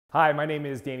Hi, my name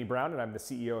is Danny Brown and I'm the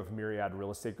CEO of Myriad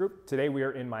Real Estate Group. Today we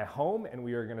are in my home and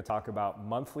we are going to talk about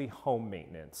monthly home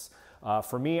maintenance.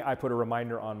 For me, I put a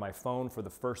reminder on my phone for the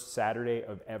first Saturday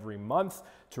of every month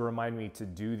to remind me to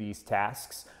do these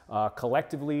tasks.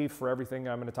 Collectively, for everything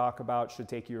I'm going to talk about, should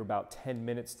take you about 10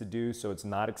 minutes to do, so it's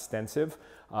not extensive.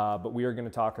 But we are going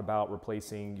to talk about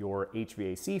replacing your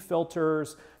HVAC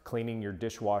filters, cleaning your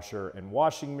dishwasher and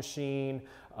washing machine,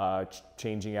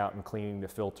 changing out and cleaning the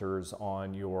filters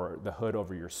on the hood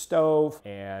over your stove,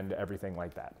 and everything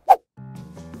like that.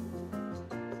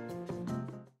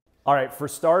 All right, for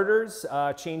starters,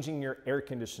 changing your air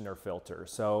conditioner filter.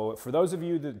 So for those of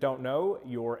you that don't know,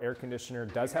 your air conditioner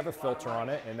does have a filter on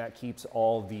it, and that keeps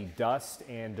all the dust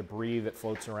and debris that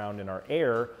floats around in our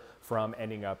air from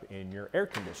ending up in your air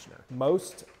conditioner.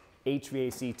 Most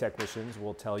HVAC technicians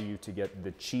will tell you to get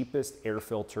the cheapest air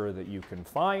filter that you can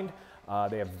find.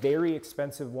 They have very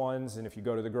expensive ones, and if you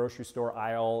go to the grocery store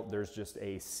aisle, there's just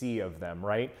a sea of them,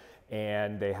 right?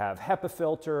 And they have HEPA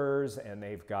filters, and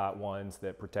they've got ones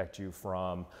that protect you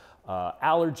from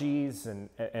allergies,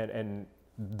 and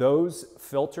those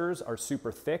filters are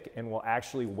super thick and will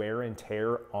actually wear and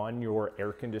tear on your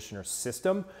air conditioner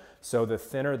system. So the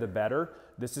thinner the better.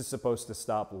 This is supposed to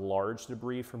stop large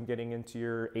debris from getting into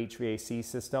your HVAC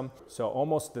system. So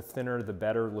almost the thinner the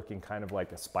better, looking kind of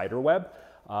like a spider web.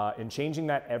 And changing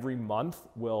that every month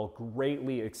will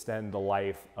greatly extend the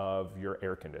life of your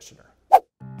air conditioner.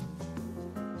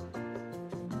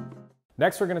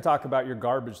 Next, we're going to talk about your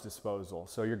garbage disposal.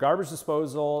 So your garbage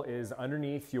disposal is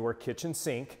underneath your kitchen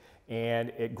sink,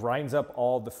 and it grinds up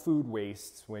all the food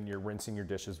wastes when you're rinsing your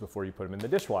dishes before you put them in the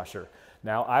dishwasher.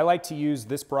 Now, I like to use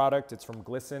this product. It's from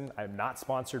Glisten. I'm not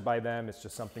sponsored by them. It's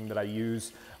just something that I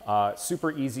use.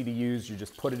 Super easy to use. You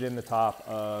just put it in the top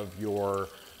of your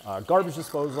garbage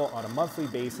disposal on a monthly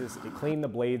basis. It cleans the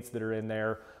blades that are in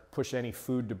there, push any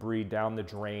food debris down the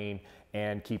drain,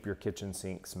 and keep your kitchen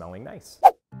sink smelling nice.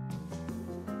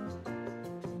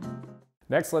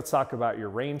 Next, let's talk about your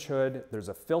range hood. There's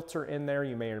a filter in there,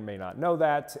 you may or may not know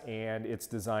that, and it's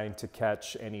designed to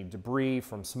catch any debris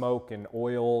from smoke and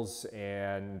oils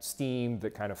and steam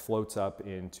that kind of floats up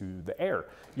into the air.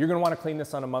 You're gonna wanna clean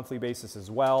this on a monthly basis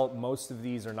as well. Most of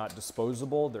these are not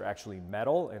disposable, they're actually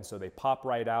metal, and so they pop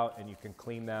right out and you can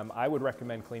clean them. I would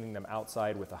recommend cleaning them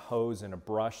outside with a hose and a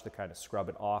brush to kind of scrub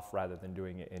it off rather than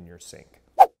doing it in your sink.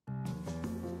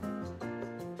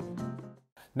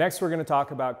 Next, we're going to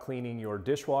talk about cleaning your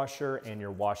dishwasher and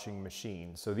your washing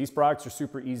machine. So these products are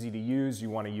super easy to use. You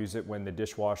want to use it when the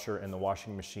dishwasher and the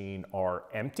washing machine are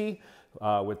empty.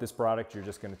 With this product, you're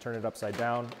just going to turn it upside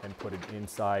down and put it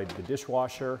inside the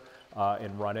dishwasher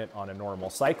and run it on a normal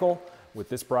cycle. With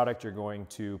this product, you're going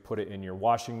to put it in your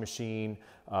washing machine,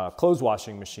 clothes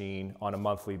washing machine on a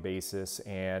monthly basis,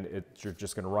 and you're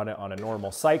just gonna run it on a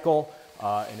normal cycle,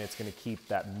 and it's gonna keep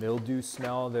that mildew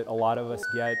smell that a lot of us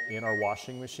get in our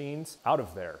washing machines out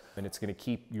of there. And it's gonna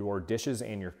keep your dishes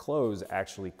and your clothes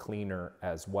actually cleaner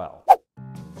as well.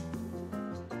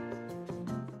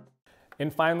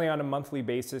 And finally, on a monthly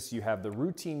basis, you have the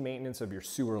routine maintenance of your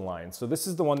sewer lines. So this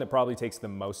is the one that probably takes the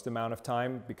most amount of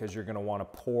time because you're gonna wanna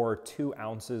pour 2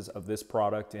 ounces of this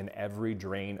product in every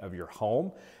drain of your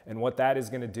home. And what that is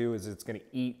gonna do is it's gonna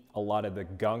eat a lot of the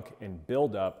gunk and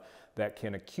buildup that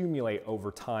can accumulate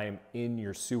over time in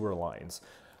your sewer lines.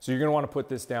 So you're gonna wanna put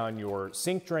this down your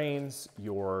sink drains,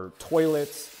 your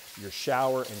toilets, your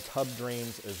shower and tub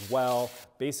drains as well.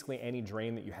 Basically any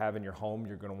drain that you have in your home,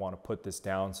 you're gonna wanna put this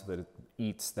down so that it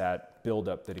eats that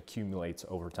buildup that accumulates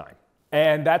over time.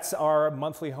 And that's our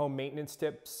monthly home maintenance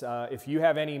tips. If you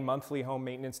have any monthly home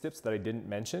maintenance tips that I didn't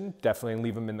mention, definitely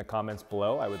leave them in the comments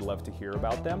below. I would love to hear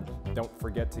about them. Don't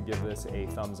forget to give this a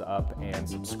thumbs up and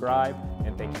subscribe.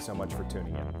 And thank you so much for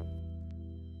tuning in.